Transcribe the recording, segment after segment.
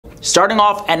Starting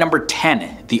off at number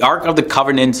 10, the Ark of the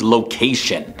Covenant's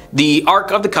location. The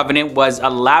Ark of the Covenant was a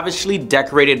lavishly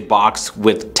decorated box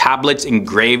with tablets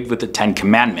engraved with the 10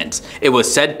 Commandments. It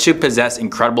was said to possess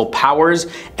incredible powers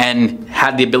and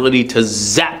had the ability to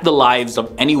zap the lives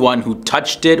of anyone who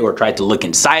touched it or tried to look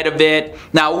inside of it.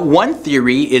 Now, one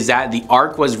theory is that the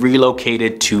Ark was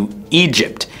relocated to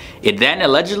Egypt. It then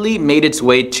allegedly made its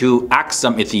way to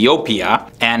Aksum,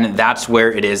 Ethiopia, and that's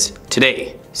where it is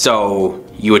today. So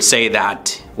you would say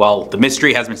that, well, the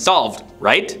mystery has been solved,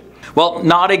 right? Well,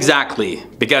 not exactly,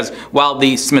 because while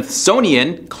the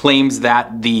Smithsonian claims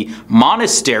that the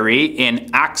monastery in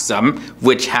Aksum,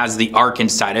 which has the Ark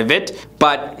inside of it,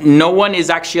 but no one is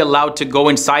actually allowed to go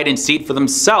inside and see it for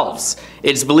themselves.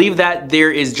 It's believed that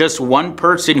there is just one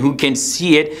person who can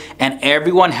see it, and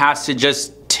everyone has to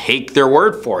just take their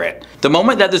word for it. The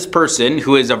moment that this person,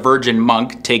 who is a virgin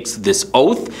monk, takes this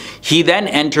oath, he then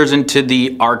enters into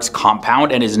the Ark's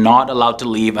compound and is not allowed to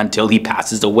leave until he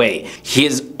passes away.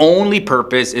 His only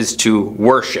purpose is to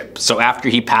worship. So after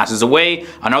he passes away,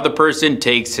 another person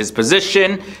takes his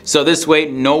position, so this way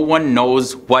no one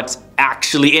knows what's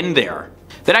actually in there.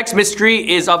 The next mystery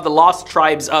is of the lost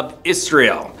tribes of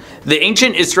Israel. The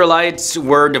ancient Israelites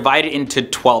were divided into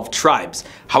 12 tribes.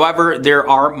 However, there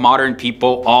are modern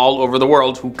people all over the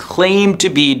world who claim to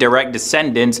be direct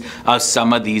descendants of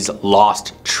some of these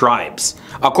lost tribes.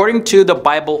 According to the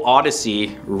Bible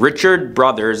Odyssey, Richard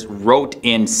Brothers wrote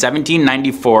in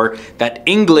 1794 that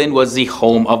England was the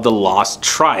home of the lost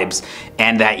tribes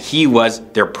and that he was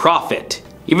their prophet.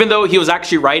 Even though he was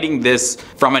actually writing this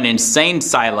from an insane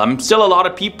asylum, still a lot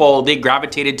of people, they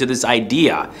gravitated to this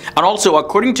idea. And also,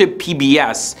 according to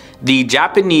PBS, the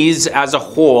Japanese as a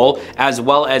whole, as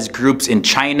well as groups in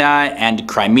China and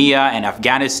Crimea and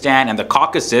Afghanistan and the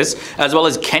Caucasus, as well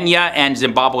as Kenya and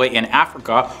Zimbabwe in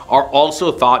Africa, are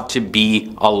also thought to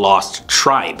be a lost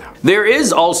tribe. There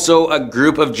is also a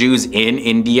group of Jews in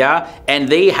India, and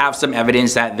they have some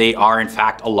evidence that they are in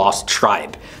fact a lost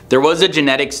tribe. There was a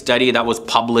genetic study that was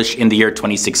published in the year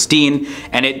 2016,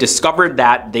 and it discovered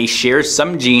that they share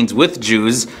some genes with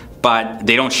Jews, but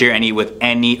they don't share any with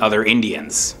any other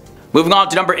Indians. Moving on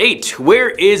to number 8, where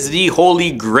is the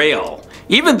Holy Grail?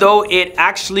 Even though it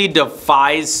actually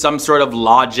defies some sort of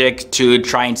logic to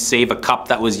try and save a cup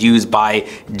that was used by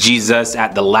Jesus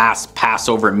at the last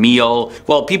Passover meal,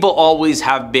 well, people always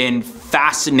have been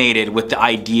fascinated with the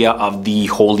idea of the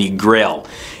Holy Grail.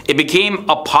 It became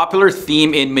a popular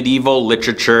theme in medieval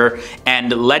literature,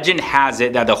 and legend has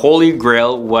it that the Holy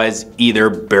Grail was either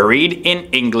buried in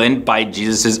England by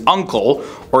Jesus' uncle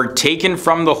or taken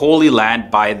from the Holy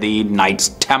Land by the Knights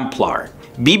Templar.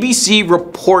 BBC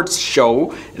reports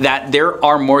show that there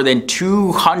are more than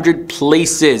 200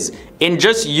 places in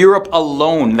just Europe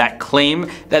alone that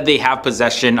claim that they have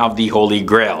possession of the Holy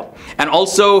Grail. And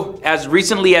also, as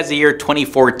recently as the year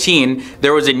 2014,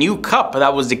 there was a new cup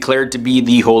that was declared to be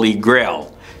the Holy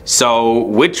Grail. So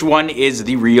which one is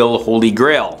the real Holy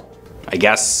Grail? I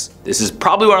guess this is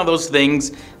probably one of those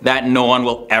things that no one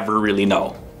will ever really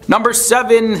know. Number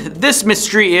 7, this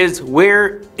mystery is,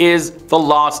 where is the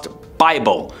lost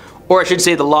Bible? Or I should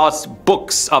say the lost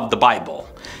books of the Bible.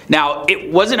 Now, it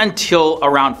wasn't until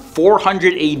around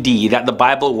 400 AD that the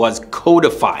Bible was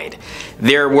codified.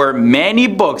 There were many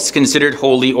books considered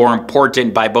holy or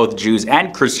important by both Jews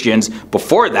and Christians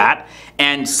before that,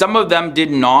 and some of them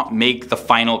did not make the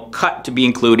final cut to be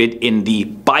included in the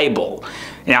Bible.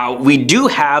 Now, we do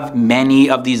have many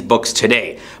of these books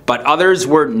today, but others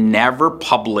were never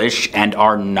published and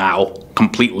are now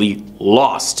completely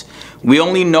lost. We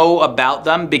only know about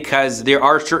them because there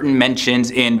are certain mentions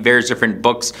in various different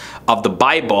books of the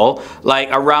Bible. Like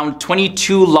around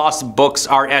 22 lost books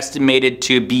are estimated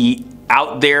to be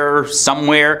out there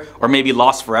somewhere, or maybe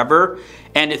lost forever.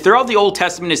 And throughout the Old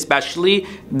Testament especially,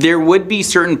 there would be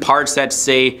certain parts that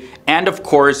say, and of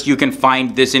course you can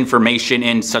find this information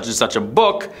in such and such a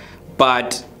book,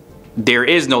 but there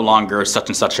is no longer such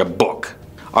and such a book.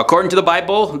 According to the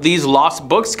Bible, these lost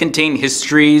books contain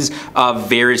histories of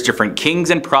various different kings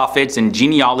and prophets and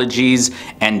genealogies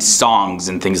and songs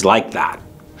and things like that.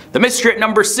 The mystery at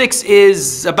number 6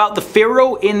 is about the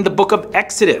Pharaoh in the book of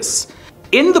Exodus.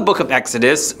 In the book of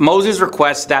Exodus, Moses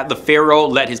requests that the Pharaoh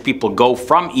let his people go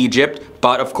from Egypt,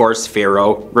 but of course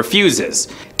Pharaoh refuses.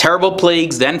 Terrible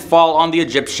plagues then fall on the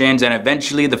Egyptians, and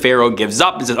eventually the Pharaoh gives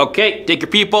up and says, okay, take your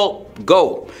people,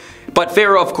 go. But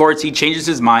Pharaoh, of course, he changes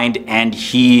his mind and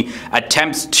he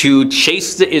attempts to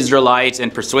chase the Israelites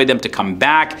and persuade them to come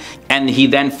back. And he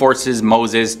then forces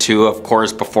Moses to, of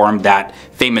course, perform that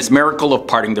famous miracle of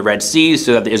parting the Red Sea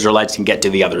so that the Israelites can get to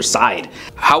the other side.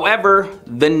 However,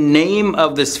 the name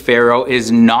of this Pharaoh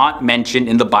is not mentioned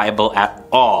in the Bible at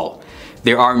all.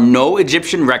 There are no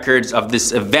Egyptian records of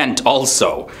this event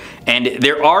also. And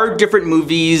there are different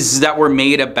movies that were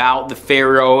made about the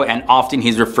Pharaoh, and often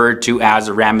he's referred to as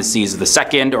Ramesses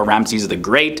II or Ramses the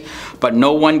Great, but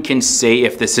no one can say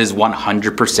if this is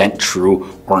 100%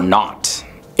 true or not.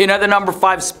 In at the number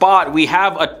 5 spot, we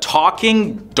have a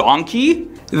talking donkey.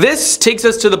 This takes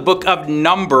us to the book of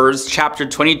Numbers, chapter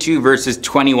 22, verses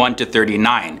 21 to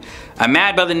 39. A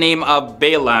man by the name of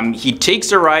Balaam, he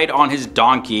takes a ride on his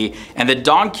donkey, and the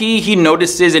donkey, he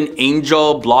notices an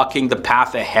angel blocking the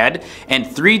path ahead, and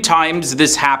 3 times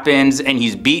this happens and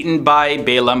he's beaten by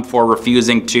Balaam for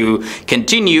refusing to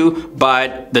continue,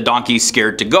 but the donkey's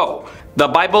scared to go. The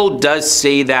Bible does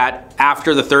say that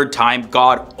after the 3rd time,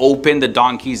 God opened the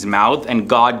donkey's mouth and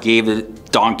God gave the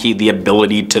donkey the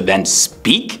ability to then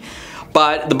speak.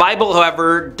 But the Bible,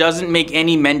 however, doesn't make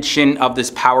any mention of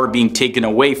this power being taken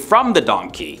away from the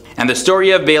donkey. And the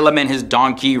story of Balaam and his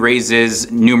donkey raises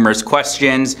numerous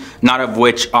questions, none of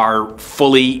which are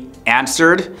fully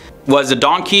answered. Was a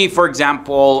donkey, for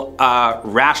example, a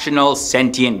rational,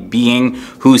 sentient being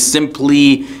who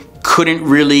simply couldn't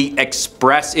really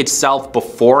express itself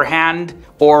beforehand?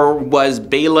 Or was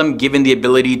Balaam given the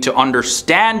ability to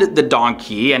understand the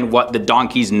donkey and what the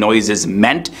donkey's noises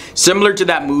meant? Similar to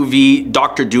that movie,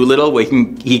 Dr. Dolittle, where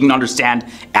he can understand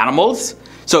animals.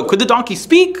 So could the donkey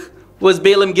speak? Was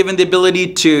Balaam given the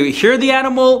ability to hear the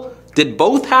animal? Did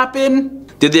both happen?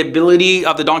 Did the ability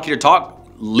of the donkey to talk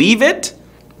leave it?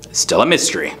 Still a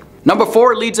mystery. Number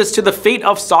 4 leads us to the fate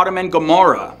of Sodom and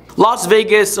Gomorrah. Las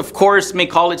Vegas, of course, may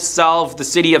call itself the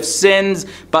city of sins,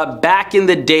 but back in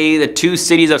the day, the 2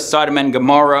 cities of Sodom and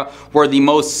Gomorrah were the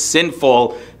most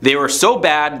sinful. They were so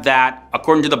bad that,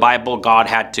 according to the Bible, God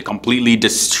had to completely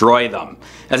destroy them.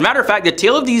 As a matter of fact, the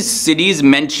tale of these cities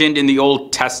mentioned in the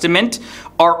Old Testament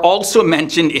are also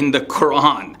mentioned in the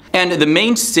Quran. And the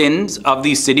main sins of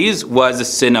these cities was the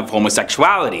sin of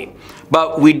homosexuality.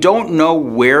 But we don't know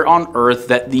where on earth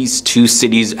that these 2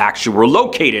 cities actually were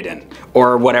located in,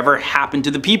 or whatever happened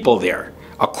to the people there.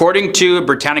 According to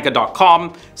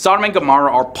Britannica.com, Sodom and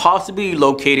Gomorrah are possibly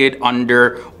located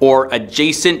under or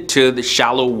adjacent to the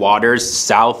shallow waters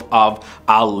south of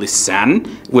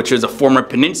Al-Lisan, which is a former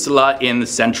peninsula in the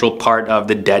central part of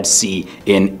the Dead Sea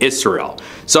in Israel.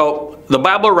 So the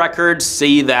Bible records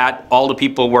say that all the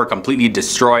people were completely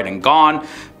destroyed and gone,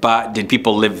 but did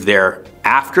people live there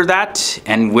after that?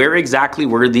 And where exactly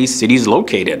were these cities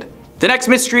located? The next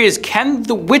mystery is, can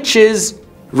the witches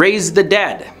raise the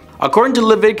dead? According to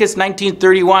Leviticus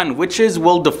 19:31, witches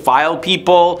will defile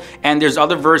people, and there's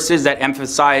other verses that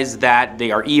emphasize that they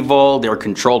are evil, they're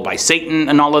controlled by Satan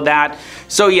and all of that.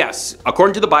 So yes,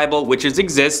 according to the Bible, witches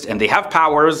exist and they have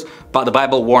powers, but the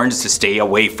Bible warns to stay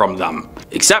away from them.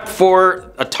 Except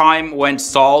for a time when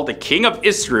Saul, the king of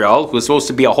Israel, who was supposed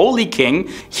to be a holy king,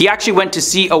 he actually went to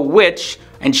see a witch,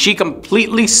 and she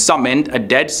completely summoned a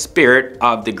dead spirit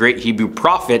of the great Hebrew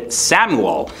prophet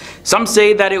Samuel. Some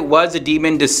say that it was a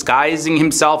demon disguising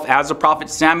himself as a prophet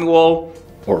Samuel,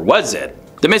 or was it?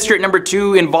 The mystery at number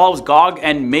 2 involves Gog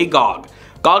and Magog.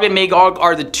 Gog and Magog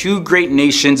are the 2 great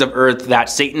nations of earth that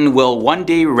Satan will one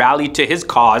day rally to his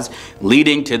cause,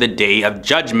 leading to the day of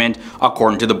judgment,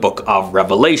 according to the book of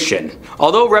Revelation.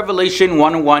 Although Revelation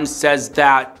 1:1 says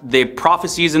that the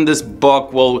prophecies in this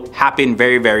book will happen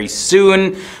very, very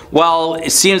soon, well,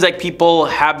 it seems like people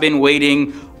have been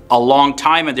waiting a long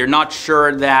time and they're not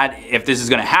sure that if this is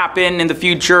going to happen in the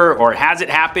future or has it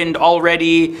happened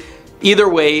already. Either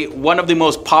way, one of the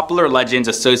most popular legends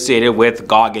associated with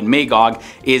Gog and Magog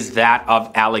is that of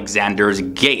Alexander's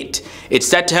Gate. It's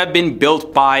said to have been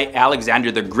built by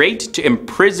Alexander the Great to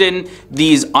imprison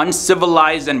these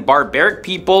uncivilized and barbaric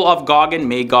people of Gog and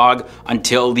Magog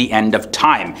until the end of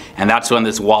time. And that's when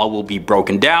this wall will be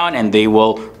broken down and they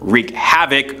will wreak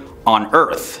havoc on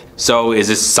Earth. So is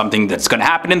this something that's going to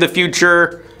happen in the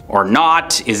future? Or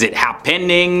not? Is it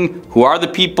happening? Who are the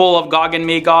people of Gog and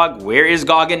Magog? Where is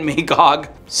Gog and Magog?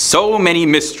 So many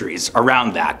mysteries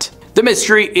around that. The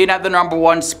mystery in at the number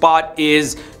 1 spot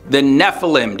is the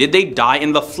Nephilim. Did they die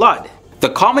in the flood? The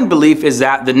common belief is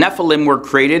that the Nephilim were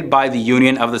created by the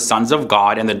union of the sons of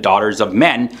God and the daughters of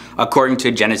men, according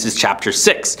to Genesis chapter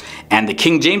 6. And the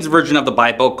King James Version of the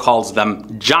Bible calls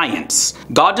them giants.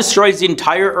 God destroys the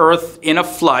entire earth in a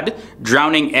flood,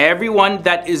 drowning everyone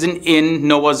that isn't in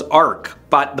Noah's ark.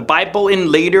 But the Bible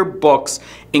in later books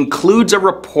includes a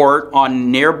report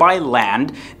on nearby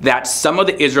land that some of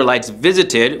the Israelites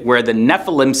visited where the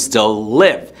Nephilim still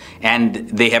live, and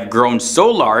they have grown so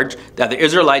large that the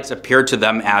Israelites appear to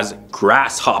them as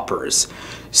grasshoppers.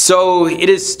 So it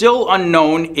is still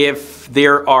unknown if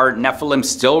there are Nephilim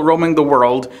still roaming the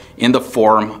world in the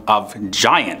form of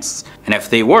giants. And if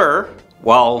they were,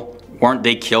 well, weren't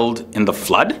they killed in the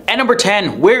flood? And number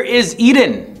 10, where is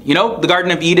Eden? You know, the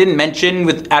Garden of Eden mentioned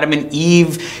with Adam and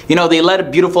Eve. You know, they led a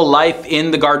beautiful life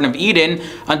in the Garden of Eden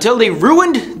until they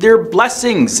ruined their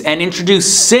blessings and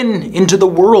introduced sin into the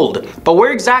world. But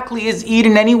where exactly is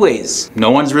Eden anyways?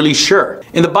 No one's really sure.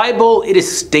 In the Bible, it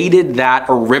is stated that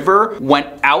a river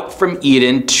went out from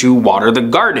Eden to water the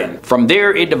garden. From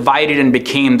there, it divided and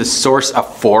became the source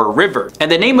of 4 rivers.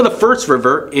 And the name of the first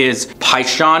river is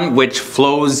Pishon, which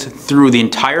flows through the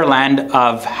entire land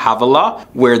of Havilah,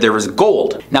 where there is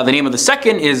gold. Now the name of the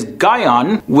second is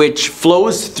Gihon, which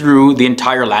flows through the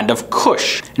entire land of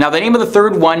Cush. Now the name of the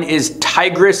third one is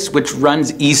Tigris, which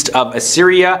runs east of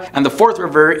Assyria. And the fourth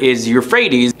river is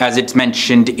Euphrates, as it's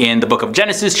mentioned in the book of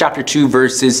Genesis chapter 2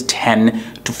 verses 10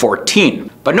 to 14.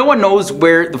 But no one knows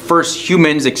where the first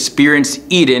humans experienced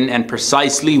Eden and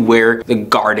precisely where the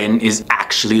garden is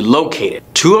actually located.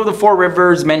 2 of the 4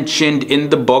 rivers mentioned in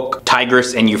the book,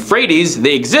 Tigris and Euphrates,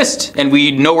 they exist and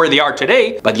we know where they are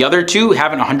today, but the other 2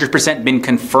 haven't 100% been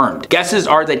confirmed. Guesses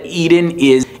are that Eden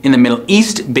is in the Middle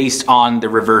East based on the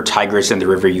river Tigris and the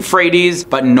river Euphrates,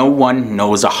 but no one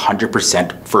knows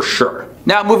 100% for sure.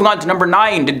 Now moving on to number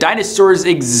 9, do dinosaurs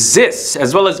exist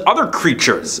as well as other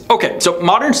creatures? Okay, so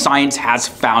modern science has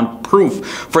found proof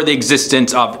for the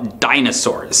existence of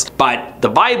dinosaurs, but the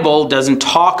Bible doesn't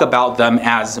talk about them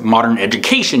as modern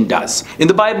education does. In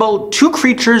the Bible, 2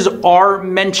 creatures are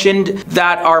mentioned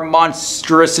that are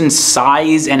monstrous in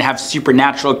size and have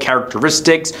supernatural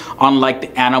characteristics unlike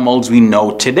the animals we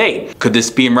know today. Could this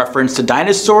be in reference to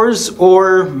dinosaurs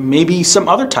or maybe some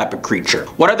other type of creature?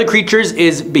 One of the creatures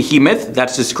is Behemoth,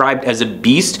 that's described as a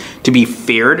beast to be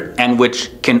feared and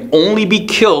which can only be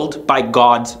killed by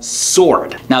God's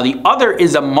sword. Now the other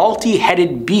is a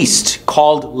multi-headed beast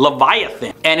called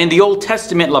Leviathan. And in the Old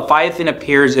Testament, Leviathan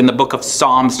appears in the book of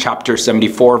Psalms chapter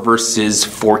 74 verses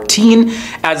 14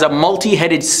 as a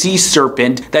multi-headed sea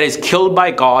serpent that is killed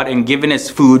by God and given as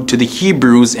food to the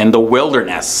Hebrews in the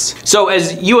wilderness. So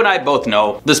as you and I both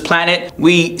know, this planet,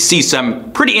 we see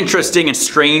some pretty interesting and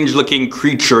strange looking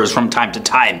creatures from time to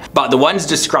time. But the ones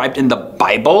described in the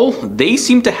Bible, they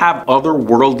seem to have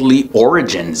otherworldly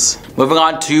origins. Moving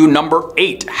on to number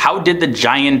 8, how did the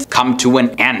giants come to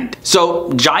an end?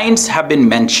 So giants have been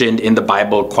mentioned in the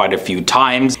Bible quite a few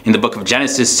times. In the book of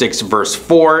Genesis 6 verse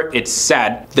 4, it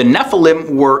said, the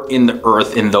Nephilim were in the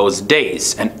earth in those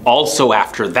days, and also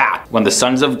after that, when the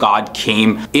sons of God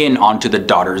came in onto the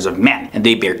daughters of men, and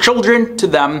they bare children to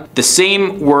them. The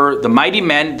same were the mighty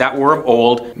men that were of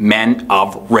old, men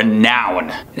of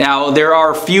renown. Now, there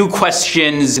are a few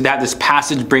questions that this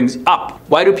passage brings up.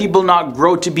 Why do people not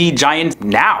grow to be giants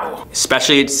now?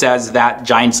 Especially it says that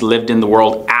giants lived in the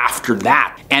world after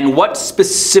that. And what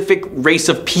specific race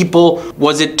of people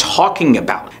was it talking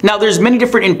about? Now, there's many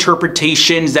different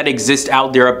interpretations that exist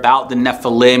out there about the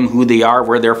Nephilim, who they are,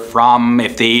 where they're from,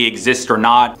 if they exist or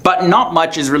not. But not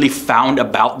much is really found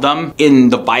about them in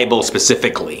the Bible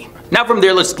specifically. Now from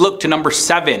there, let's look to number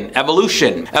 7,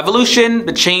 evolution. Evolution,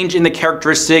 the change in the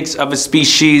characteristics of a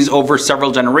species over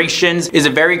several generations, is a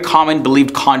very common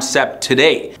believed concept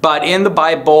today. But in the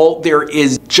Bible, there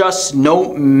is just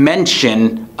no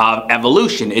mention of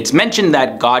evolution. It's mentioned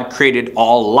that God created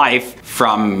all life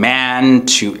from man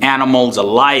to animals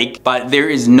alike, but there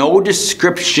is no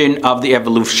description of the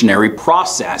evolutionary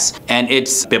process, and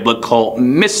it's biblical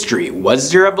mystery.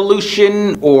 Was there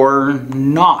evolution or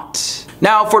not?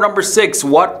 Now for number 6,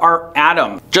 what are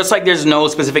atoms? Just like there's no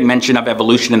specific mention of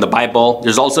evolution in the Bible,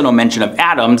 there's also no mention of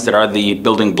atoms that are the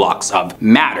building blocks of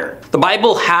matter. The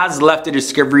Bible has left the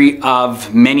discovery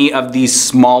of many of these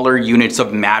smaller units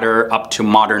of matter up to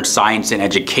modern science and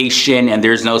education, and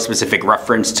there's no specific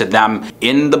reference to them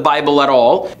in the Bible at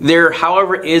all. There,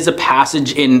 however, is a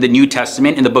passage in the New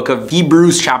Testament in the book of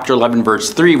Hebrews chapter 11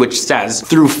 verse 3, which says,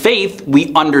 through faith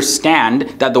we understand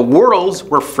that the worlds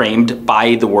were framed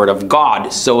by the word of God,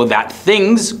 so that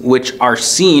things which are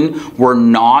seen were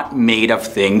not made of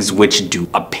things which do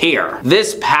appear.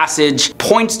 This passage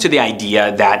points to the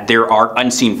idea that there are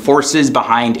unseen forces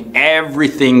behind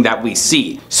everything that we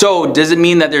see. So does it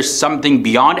mean that there's something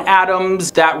beyond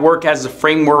atoms that work as a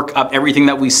framework of everything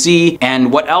that we see?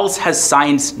 And what else has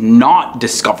science not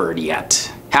discovered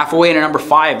yet? Halfway into number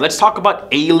 5, let's talk about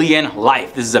alien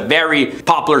life. This is a very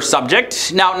popular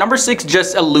subject. Now, number 6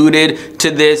 just alluded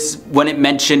to this when it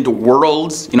mentioned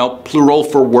worlds, plural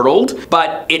for world,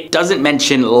 but it doesn't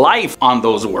mention life on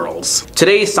those worlds.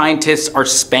 Today, scientists are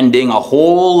spending a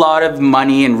whole lot of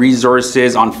money and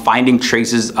resources on finding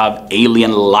traces of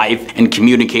alien life and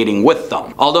communicating with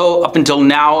them. Although up until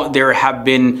now, there have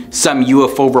been some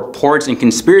UFO reports and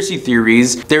conspiracy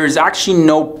theories, there is actually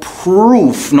no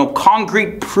proof, no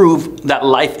concrete proof that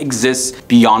life exists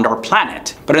beyond our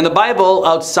planet. But in the Bible,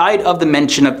 outside of the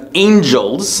mention of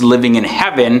angels living in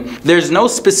heaven, there's no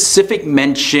specific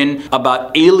mention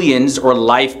about aliens or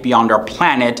life beyond our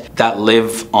planet that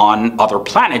live on other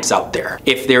planets out there.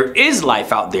 If there is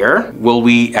life out there, will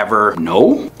we ever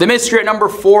know? The mystery at number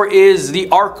 4 is the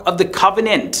Ark of the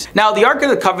Covenant. Now, the Ark of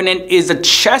the Covenant is a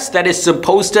chest that is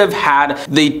supposed to have had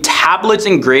the tablets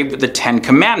engraved with the 10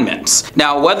 Commandments.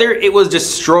 Now, whether it was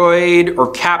destroyed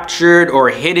or captured or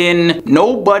hidden,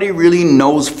 nobody really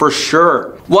knows for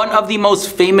sure. One of the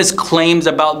most famous claims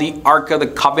about the Ark of the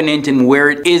Covenant and where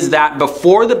it is that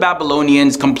before the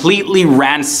Babylonians completely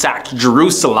ransacked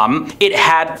Jerusalem, it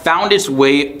had found its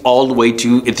way all the way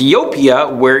to Ethiopia,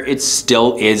 where it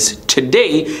still is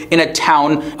today in a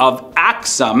town of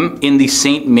Axum in the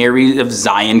St. Mary of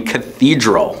Zion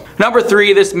Cathedral. Number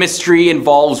 3, this mystery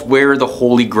involves where the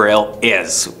Holy Grail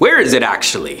is. Where is it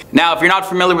actually? Now, if you're not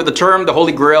familiar with the term, the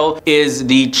Holy Grail is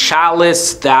the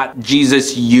chalice that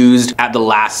Jesus used at the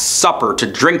Last Supper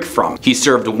to drink from. He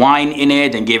served wine in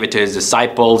it and gave it to his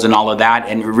disciples and all of that,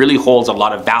 and it really holds a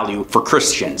lot of value for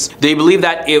Christians. They believe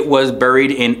that it was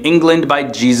buried in England by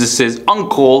Jesus's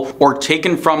uncle or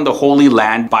taken from the Holy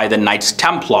Land by the Knights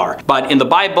Templar. But in the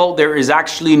Bible, there is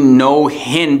actually no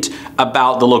hint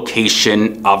about the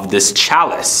location of this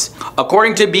chalice.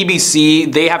 According to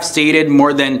BBC, they have stated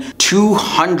more than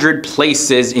 200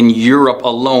 places in Europe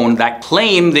alone that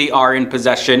claim they are in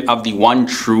possession of the one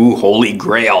true Holy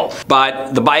Grail.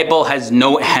 But the Bible has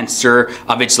no answer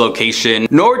of its location,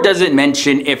 nor does it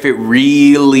mention if it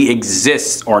really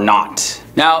exists or not.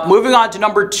 Now, moving on to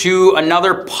number 2,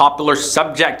 another popular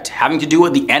subject having to do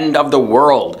with the end of the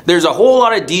world. There's a whole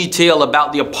lot of detail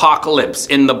about the apocalypse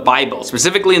in the Bible,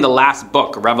 specifically in the last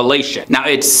book, Revelation. Now,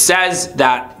 it says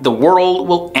that the world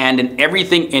will end and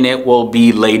everything in it will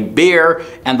be laid bare,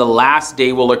 and the last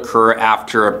day will occur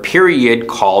after a period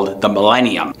called the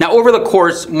millennium. Now, over the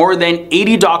course, more than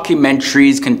 80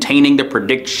 documentaries containing the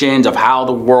predictions of how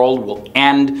the world will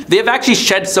end, they have actually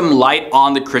shed some light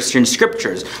on the Christian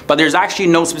scriptures, but there's actually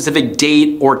no specific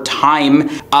date or time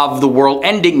of the world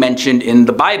ending mentioned in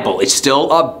the Bible. It's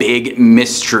still a big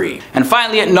mystery. And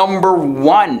finally, at number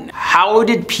 1, how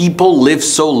did people live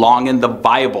so long in the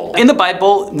Bible? In the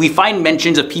Bible, we find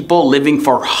mentions of people living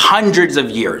for hundreds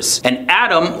of years. And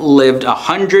Adam lived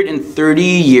 130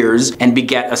 years and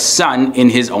begat a son in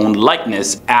his own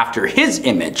likeness after his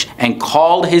image and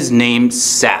called his name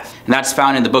Seth. And that's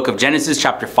found in the book of Genesis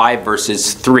chapter 5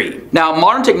 verses 3. Now,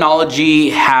 modern technology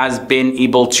has been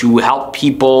able to help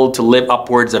people to live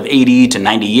upwards of 80 to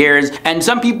 90 years. And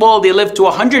some people, they live to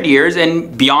 100 years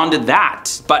and beyond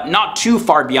that, but not too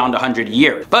far beyond 100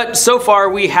 years. But so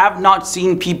far, we have not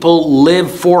seen people live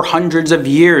for hundreds of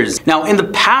years. Now, in the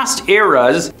past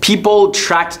eras, people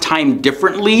tracked time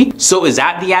differently. So is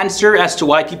that the answer as to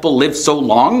why people live so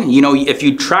long? If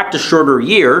you tracked a shorter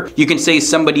year, you can say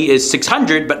somebody is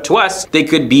 600, but to us, they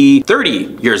could be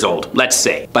 30 years old, let's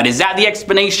say. But is that the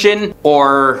explanation,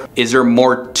 or is there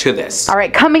more to this? All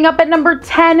right, coming up at number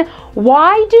 10,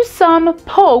 why do some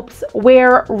popes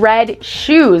wear red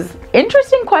shoes?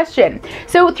 Interesting question.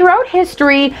 So throughout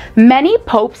history, many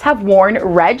popes have worn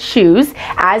red shoes,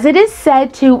 as it is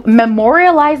said to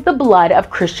memorialize the blood of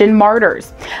Christian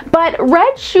martyrs. But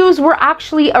red shoes were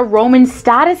actually a Roman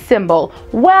status symbol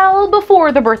well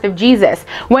before the birth of Jesus,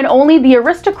 when only the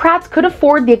aristocrats could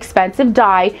afford the expensive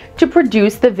dye to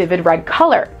produce the vivid red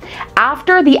color.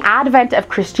 After the advent of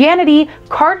Christianity,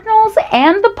 cardinals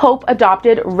and the Pope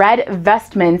adopted red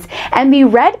vestments, and the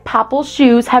red papal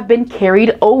shoes have been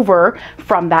carried over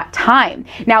from that time.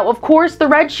 Now, of course, the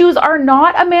red shoes are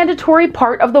not a mandatory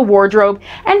part of the wardrobe,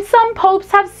 and some popes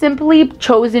have simply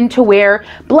chosen to wear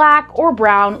black or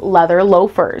brown leather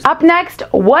loafers. Up next,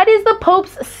 what is the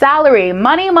Pope's salary?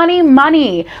 Money, money,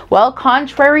 money. Well,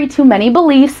 contrary to many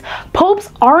beliefs, popes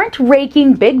aren't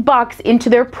raking big bucks into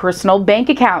their personal bank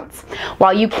accounts.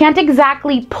 While you can't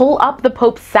exactly pull up the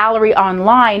Pope's salary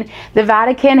online, the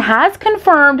Vatican has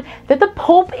confirmed that the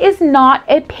Pope is not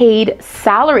a paid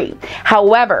salary. costly.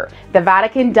 However, the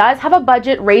Vatican does have a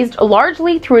budget raised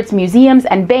largely through its museums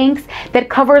and banks that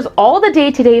covers all the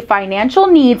day-to-day financial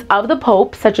needs of the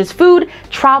Pope, such as food,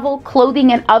 travel,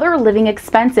 clothing, and other living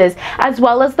expenses, as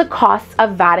well as the costs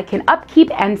of Vatican upkeep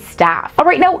and staff. All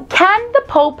right, now, can the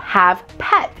Pope have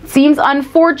pets? Seems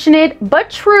unfortunate, but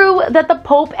true that the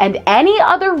Pope and any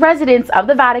other residents of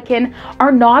the Vatican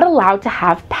are not allowed to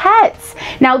have pets.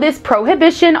 Now, this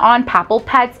prohibition on papal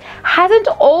pets hasn't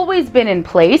always been in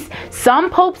place. Some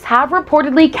popes have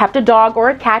reportedly kept a dog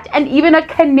or a cat and even a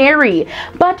canary,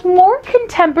 but more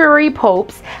contemporary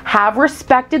popes have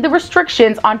respected the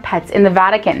restrictions on pets in the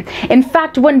Vatican. In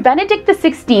fact, when Benedict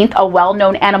XVI, a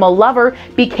well-known animal lover,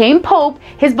 became pope,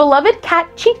 his beloved cat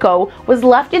Chico was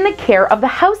left in the care of the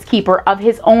housekeeper of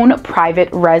his own private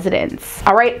residence.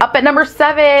 All right, up at number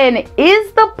 7,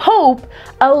 is the Pope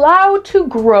allowed to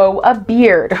grow a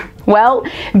beard? Well,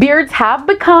 beards have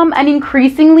become an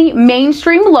increasingly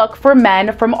mainstream look for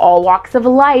men from all walks of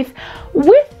life,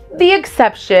 with the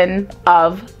exception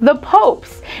of the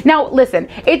popes. Now listen,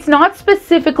 it's not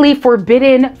specifically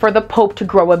forbidden for the Pope to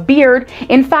grow a beard.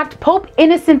 In fact, Pope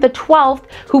Innocent XII,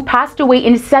 who passed away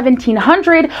in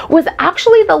 1700, was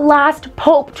actually the last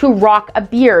pope to rock a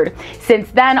beard.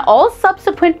 Since then, all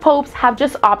subsequent popes have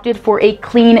just opted for a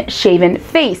clean-shaven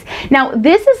face. Now,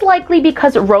 this is likely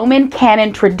because Roman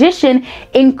canon tradition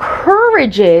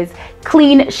encourages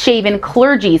clean-shaven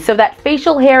clergy so that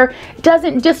facial hair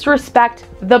doesn't disrespect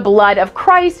the blood of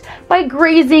Christ by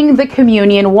grazing the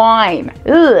communion wine.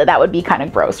 Ugh, that would be kind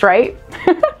of gross, right?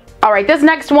 All right, this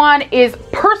next one is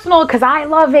personal because I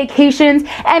love vacations.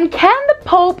 And can the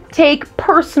Pope take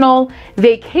personal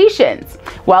vacations?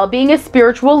 While being a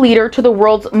spiritual leader to the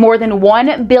world's more than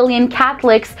 1 billion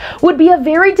Catholics would be a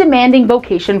very demanding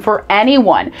vocation for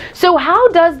anyone. So how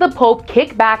does the Pope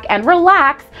kick back and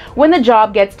relax when the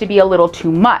job gets to be a little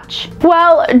too much?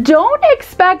 Well, don't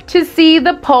expect to see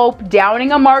the Pope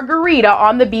downing a margarita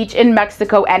on the beach in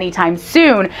Mexico anytime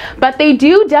soon, but they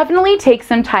do definitely take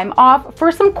some time off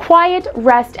for some quiet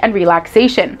rest and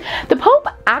relaxation. The Pope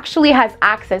actually has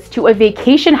access to a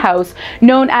vacation house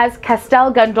known as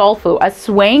Castel Gandolfo, a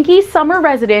swanky summer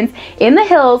residence in the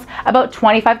hills about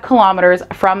 25 kilometers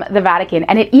from the Vatican,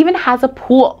 and it even has a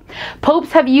pool.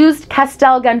 Popes have used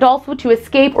Castel Gandolfo to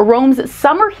escape Rome's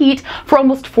summer heat for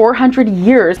almost 400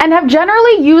 years and have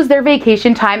generally used their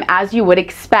vacation time as you would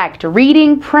expect,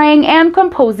 reading, praying, and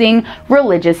composing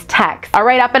religious texts. All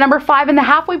right, up at number 5 in the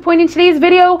halfway point in today's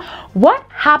video, what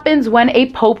happens when a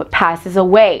pope passes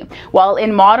away? Well,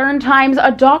 in modern times,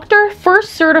 a doctor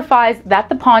first certifies that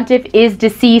the pontiff is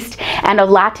deceased and a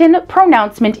Latin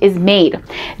pronouncement is made.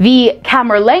 The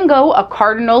Camerlengo, a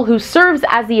cardinal who serves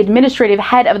as the administrative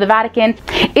head of the Vatican,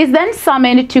 is then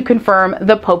summoned to confirm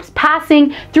the pope's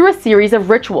passing through a series of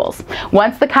rituals.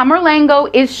 Once the Camerlengo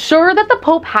is sure that the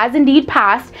pope has indeed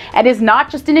passed and is not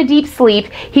just in a deep sleep,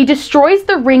 he destroys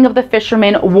the ring of the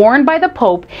fisherman worn by the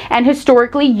pope and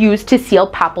historically used to seal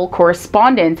papal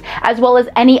correspondence, as well as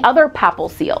any other papal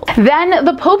seals. Then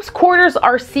the Pope's quarters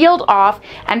are sealed off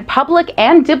and public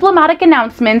and diplomatic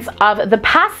announcements of the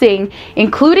passing,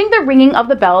 including the ringing of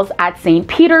the bells at St.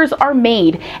 Peter's, are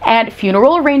made, and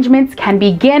funeral arrangements can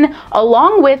begin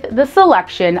along with the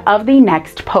selection of the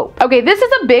next Pope. Okay, this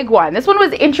is a big one. This one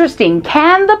was interesting.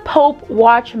 Can the Pope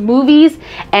watch movies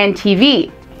and TV?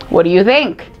 What do you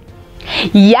think?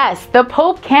 Yes, the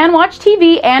Pope can watch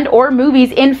TV and or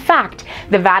movies. In fact,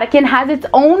 the Vatican has its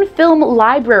own film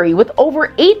library with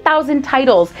over 8,000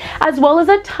 titles, as well as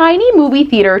a tiny movie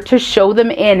theater to show them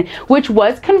in, which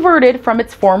was converted from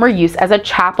its former use as a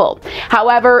chapel.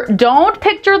 However, don't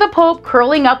picture the Pope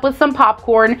curling up with some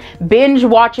popcorn, binge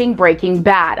watching Breaking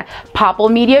Bad. Papal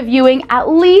media viewing, at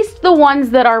least the ones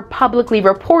that are publicly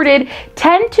reported,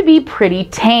 tend to be pretty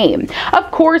tame. Of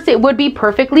course, it would be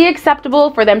perfectly acceptable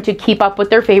for them to keep up with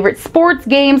their favorite sports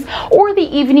games or the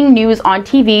evening news on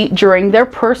TV during their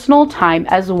personal time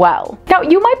as well. Now,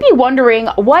 you might be wondering,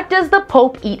 what does the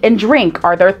Pope eat and drink?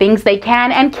 Are there things they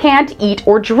can and can't eat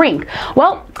or drink?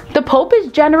 Well, the Pope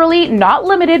is generally not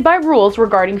limited by rules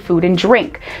regarding food and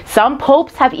drink. Some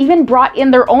popes have even brought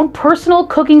in their own personal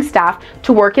cooking staff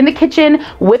to work in the kitchen,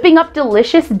 whipping up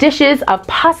delicious dishes of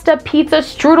pasta, pizza,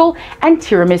 strudel, and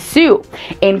tiramisu.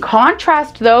 In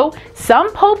contrast, though,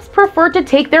 some popes prefer to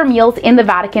take their meals in the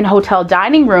Vatican hotel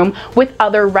dining room with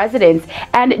other residents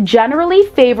and generally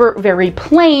favor very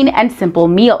plain and simple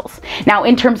meals. Now,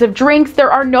 in terms of drinks,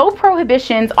 there are no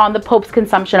prohibitions on the Pope's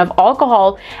consumption of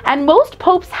alcohol, and most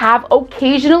popes have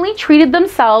occasionally treated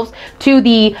themselves to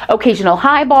the occasional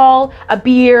highball, a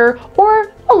beer,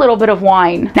 or a little bit of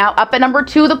wine. Now, up at number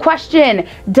 2, the question,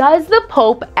 does the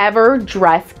Pope ever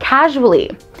dress casually?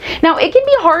 Now, it can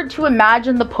be hard to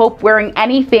imagine the Pope wearing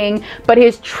anything but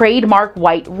his trademark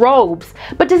white robes,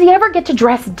 but does he ever get to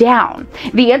dress down?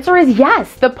 The answer is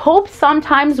yes. The Pope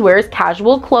sometimes wears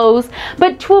casual clothes,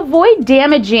 but to avoid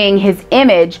damaging his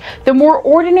image, the more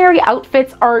ordinary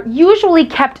outfits are usually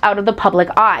kept out of the public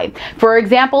eye. For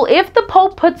example, if the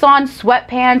Pope puts on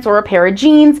sweatpants or a pair of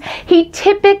jeans, he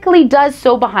typically does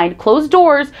so behind closed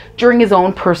doors during his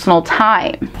own personal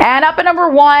time. And up at number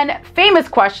 1, famous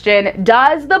question,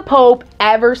 does the Pope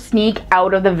ever sneak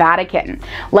out of the Vatican?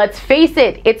 Let's face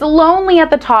it, it's lonely at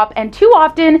the top, and too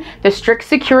often the strict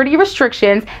security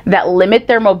restrictions that limit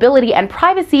their mobility and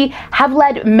privacy have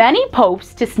led many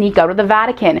popes to sneak out of the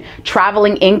Vatican,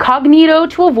 traveling incognito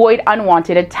to avoid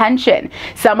unwanted attention.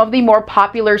 Some of the more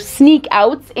popular sneak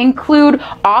outs include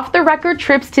off-the-record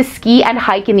trips to ski and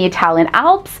hike in the Italian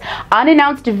Alps,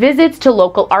 unannounced visits to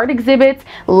local art exhibits,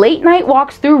 late-night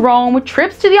walks through Rome,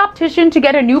 trips to the optician to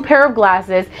get a new pair of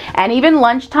glasses, and even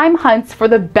lunchtime hunts for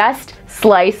the best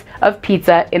slice of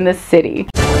pizza in the city.